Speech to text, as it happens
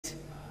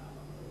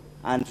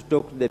and to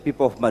talk to the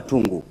people of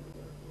Matungu.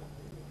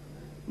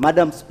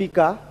 Madam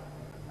Speaker,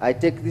 I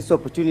take this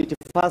opportunity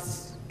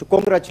first to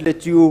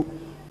congratulate you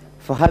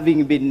for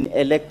having been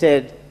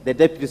elected the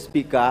Deputy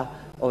Speaker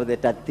of the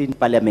 13th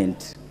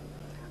Parliament.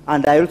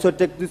 And I also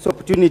take this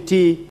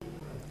opportunity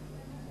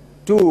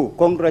to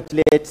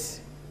congratulate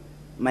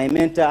my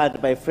mentor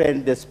and my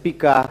friend, the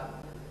Speaker,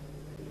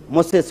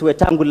 Moses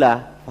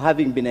Wetangula, for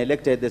having been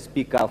elected the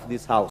Speaker of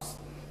this House.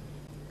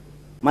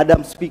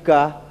 Madam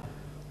Speaker,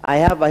 I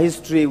have a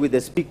history with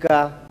the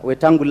Speaker,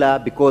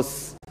 Wetangula,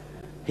 because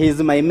he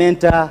is my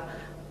mentor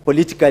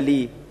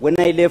politically. When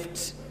I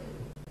left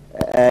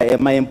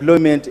my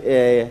employment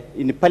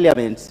in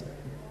Parliament,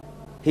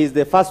 he is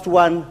the first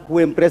one who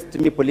impressed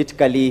me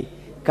politically,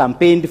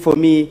 campaigned for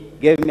me,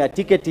 gave me a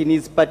ticket in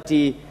his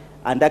party,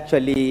 and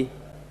actually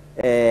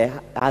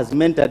has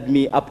mentored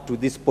me up to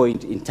this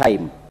point in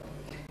time.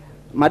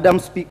 Madam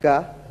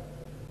Speaker,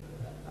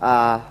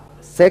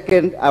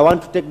 second, I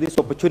want to take this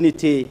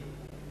opportunity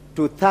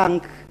to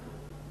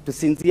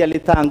sincerely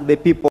thank the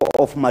people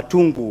of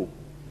Matungu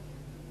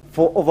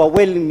for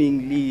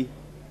overwhelmingly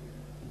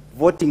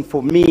voting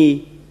for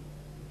me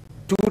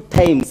 2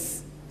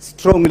 times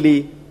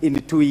strongly in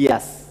 2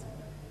 years.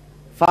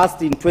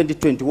 First in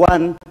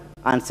 2021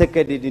 and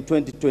second in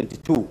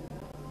 2022.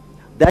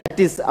 That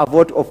is a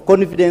vote of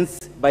confidence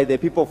by the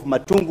people of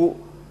Matungu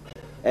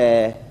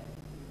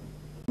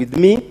with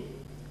me,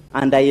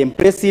 and I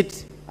embrace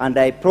it, and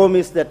I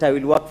promise that I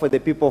will work for the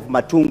people of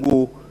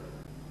Matungu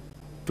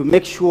to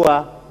make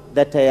sure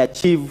that I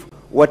achieve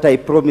what I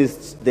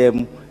promised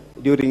them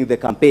during the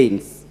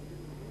campaigns.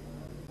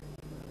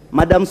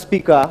 Madam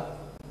Speaker,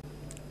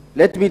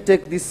 let me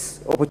take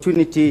this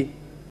opportunity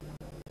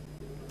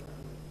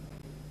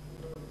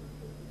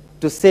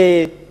to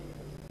say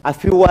a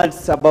few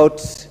words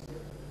about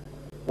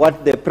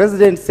what the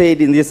President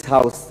said in this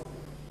House,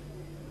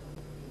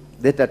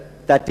 the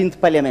 13th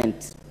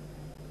Parliament.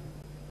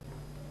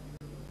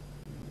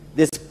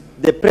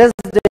 The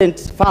President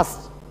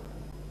first,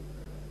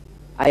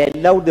 I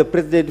allow the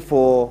President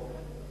for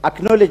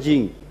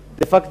acknowledging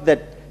the fact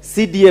that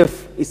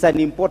CDF is an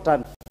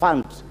important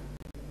fund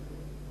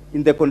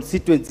in the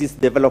constituency's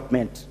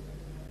development.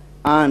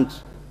 And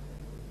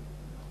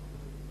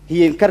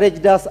he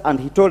encouraged us and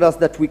he told us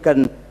that we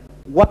can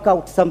work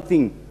out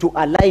something to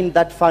align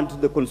that fund to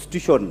the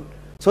Constitution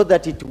so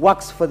that it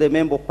works for the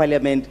Member of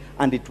Parliament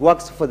and it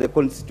works for the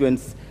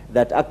constituents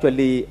that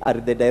actually are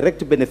the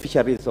direct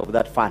beneficiaries of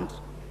that fund.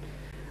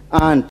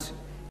 And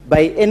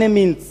by any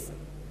means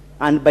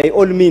and by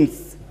all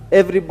means,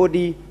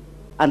 everybody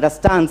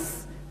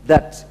understands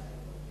that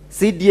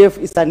CDF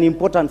is an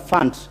important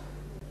fund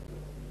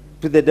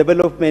to the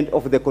development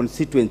of the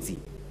constituency.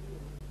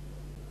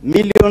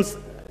 Millions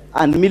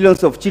and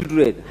millions of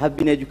children have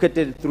been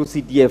educated through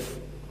CDF,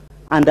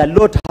 and a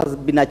lot has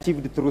been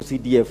achieved through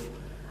CDF.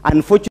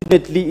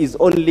 Unfortunately, it's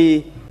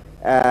only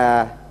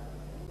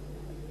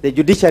the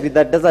judiciary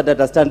that doesn't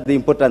understand the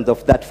importance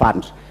of that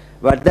fund.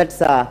 But that's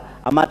a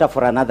matter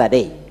for another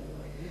day.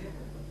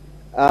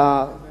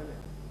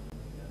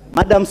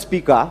 Madam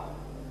Speaker,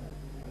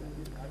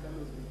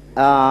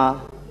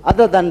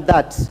 other than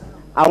that,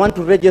 I want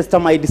to register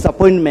my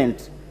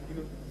disappointment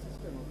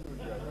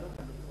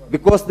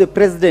because the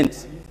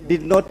President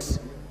did not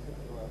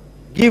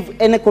give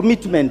any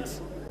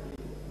commitment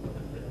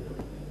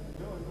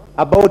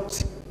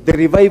about the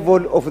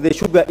revival of the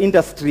sugar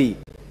industry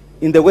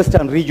in the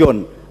Western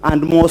region,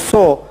 and more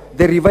so,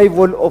 the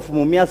revival of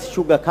Mumias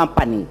Sugar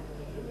Company.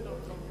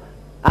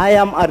 I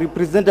am a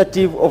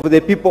representative of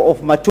the people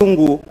of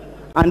Matungu,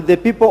 and the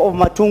people of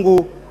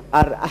Matungu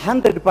are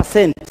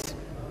 100%.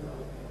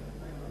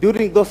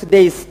 During those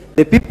days,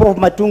 the people of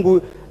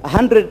Matungu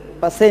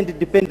 100%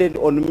 depended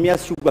on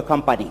Mumias Sugar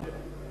Company.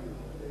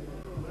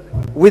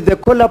 With the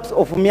collapse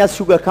of Mumias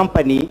Sugar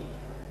Company,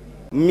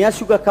 Mumias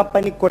Sugar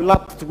Company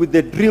collapsed with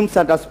the dreams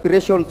and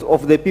aspirations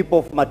of the people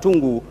of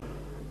Matungu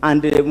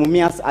and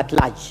Mumias at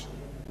large.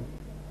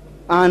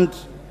 And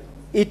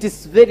it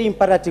is very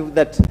imperative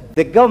that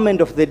the government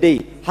of the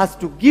day has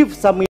to give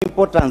some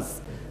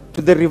importance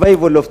to the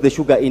revival of the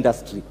sugar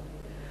industry.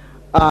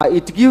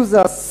 It gives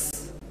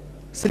us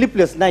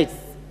sleepless nights.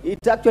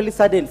 It actually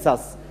saddens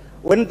us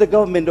when the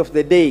government of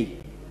the day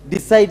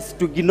decides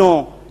to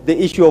ignore the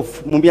issue of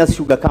Mumias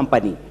Sugar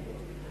Company.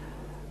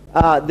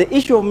 The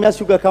issue of Mumias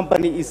Sugar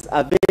Company is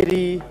a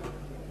very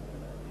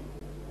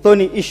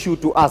thorny issue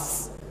to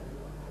us.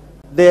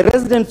 The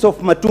residents of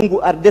Matungu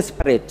are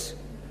desperate.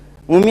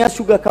 Mumias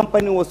Sugar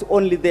Company was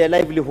only their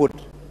livelihood.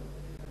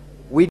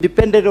 We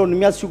depended on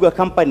Mumias Sugar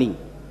Company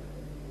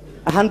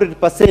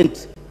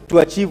 100% to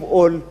achieve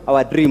all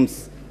our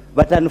dreams.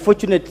 But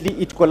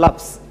unfortunately, it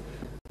collapsed.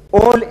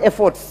 All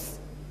efforts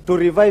to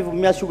revive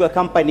Mumias Sugar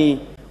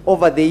Company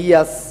over the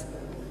years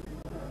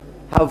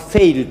have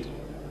failed.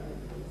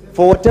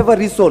 For whatever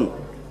reason,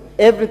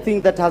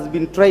 everything that has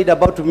been tried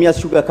about Mumias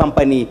Sugar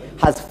Company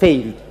has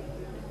failed.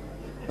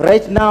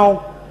 Right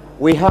now,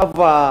 we have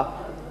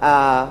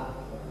a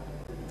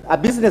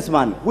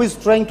businessman who is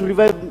trying to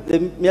revive the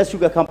Mumias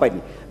Sugar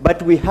Company,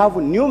 but we have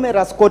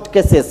numerous court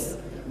cases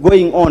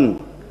going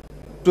on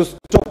to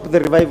stop the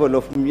revival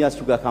of Mumias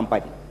Sugar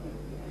Company.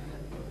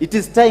 It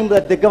is time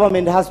that the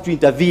government has to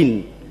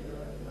intervene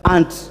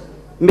and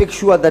make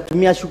sure that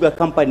Mumias Sugar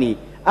Company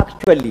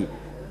actually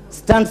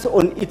stands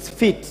on its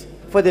feet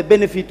for the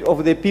benefit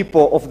of the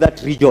people of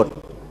that region.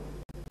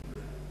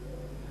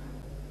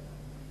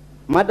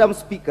 Madam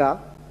Speaker,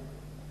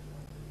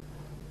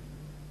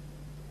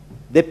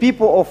 the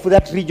people of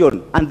that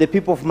region and the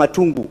people of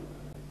Matungu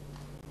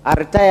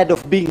are tired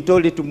of being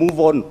told to move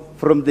on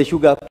from the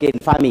sugarcane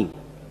farming.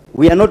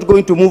 We are not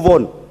going to move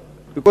on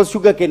because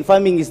sugarcane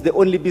farming is the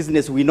only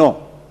business we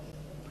know.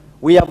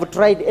 We have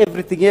tried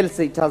everything else,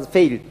 it has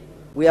failed.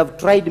 We have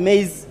tried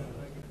maize,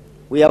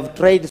 we have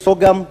tried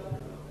sorghum,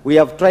 we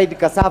have tried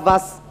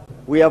cassavas,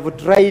 we have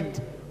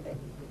tried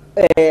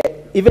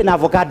even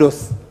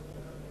avocados.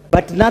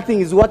 But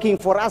nothing is working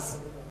for us,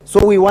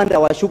 so we want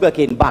our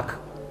sugarcane back.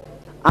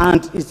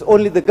 And it's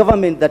only the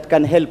government that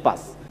can help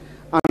us.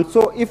 And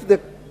so if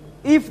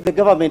the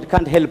government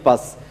can't help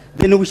us,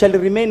 then we shall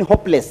remain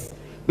hopeless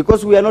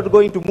because we are not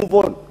going to move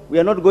on. We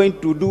are not going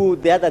to do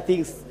the other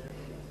things.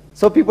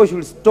 So people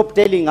should stop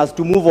telling us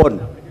to move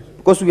on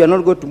because we are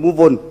not going to move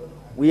on.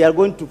 We are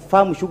going to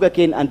farm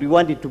sugarcane and we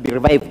want it to be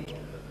revived.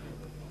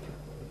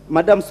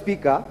 Madam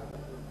Speaker,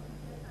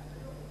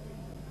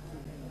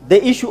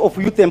 the issue of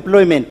youth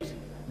employment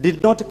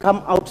did not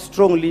come out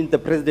strongly in the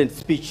president's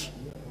speech.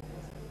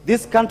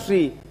 This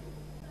country,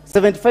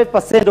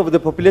 75% of the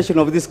population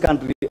of this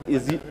country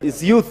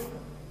is youth.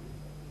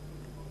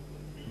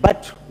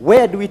 But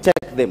where do we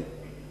take them?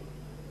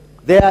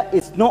 There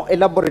is no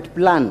elaborate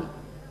plan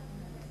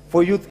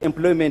for youth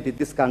employment in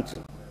this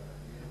country.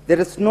 There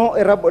is no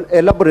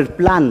elaborate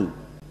plan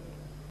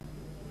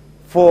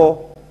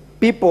for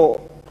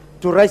people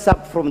to rise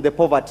up from the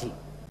poverty.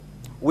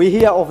 We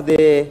hear of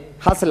the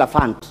Hustler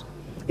Fund.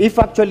 If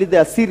actually they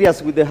are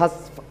serious with the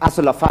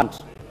Hustler Fund,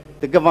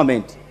 the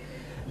government,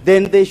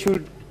 then they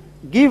should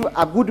give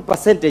a good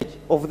percentage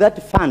of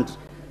that fund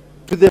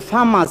to the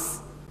farmers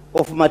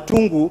of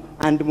Matungu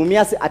and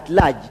Mumias at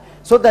large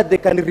so that they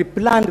can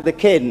replant the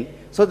cane,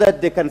 so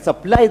that they can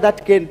supply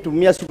that cane to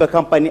Mumias Sugar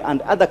Company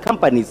and other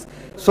companies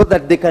so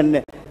that they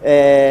can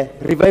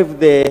revive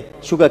the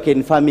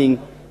sugarcane farming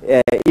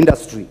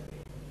industry.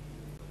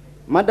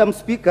 Madam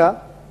Speaker,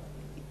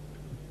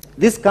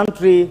 this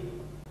country,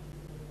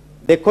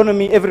 the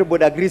economy,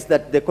 everybody agrees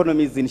that the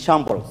economy is in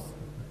shambles.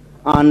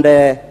 And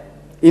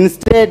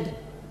instead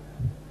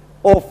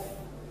of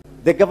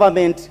the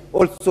government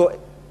also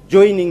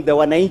joining the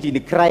Wananchi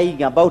in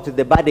crying about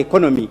the bad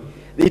economy,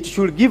 it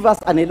should give us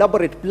an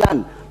elaborate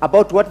plan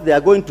about what they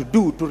are going to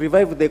do to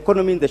revive the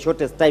economy in the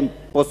shortest time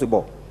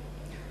possible.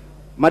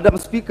 Madam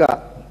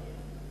Speaker,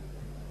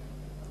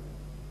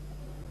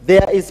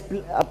 there is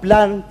a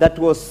plan that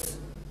was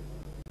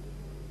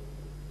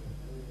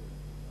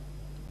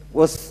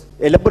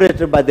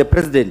elaborated by the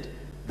president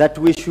that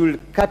we should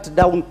cut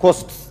down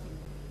costs.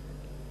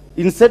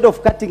 Instead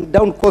of cutting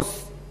down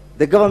costs,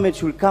 the government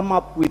should come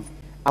up with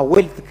a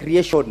wealth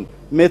creation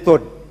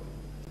method.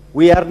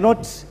 We are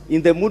not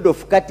in the mood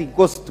of cutting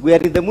costs, we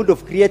are in the mood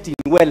of creating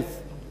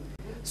wealth.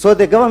 So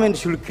the government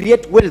should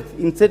create wealth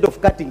instead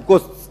of cutting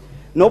costs.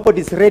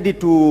 Nobody is ready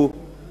to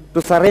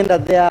surrender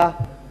their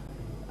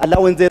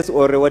allowances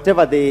or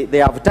whatever they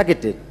have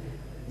targeted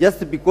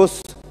just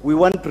because we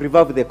want to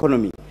revive the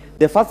economy.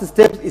 The first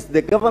step is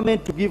the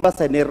government to give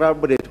us an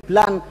elaborate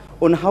plan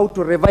on how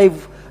to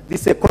revive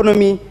this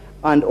economy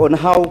and on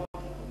how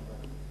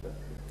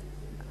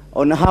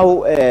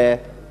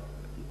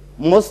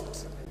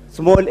most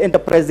small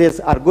enterprises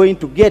are going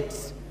to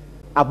get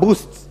a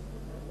boost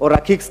or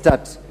a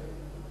kickstart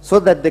so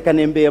that they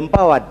can be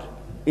empowered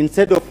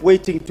instead of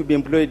waiting to be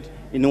employed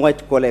in a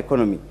white-collar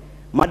economy.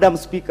 Madam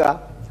Speaker,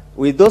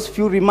 with those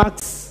few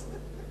remarks,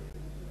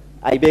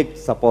 I beg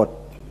support.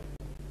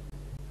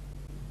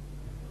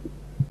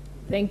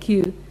 Thank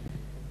you.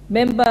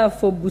 Member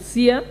for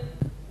Busia.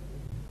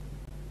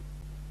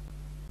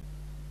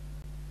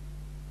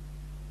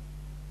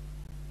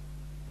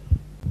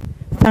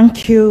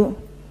 Thank you,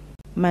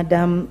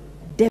 Madam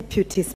Deputy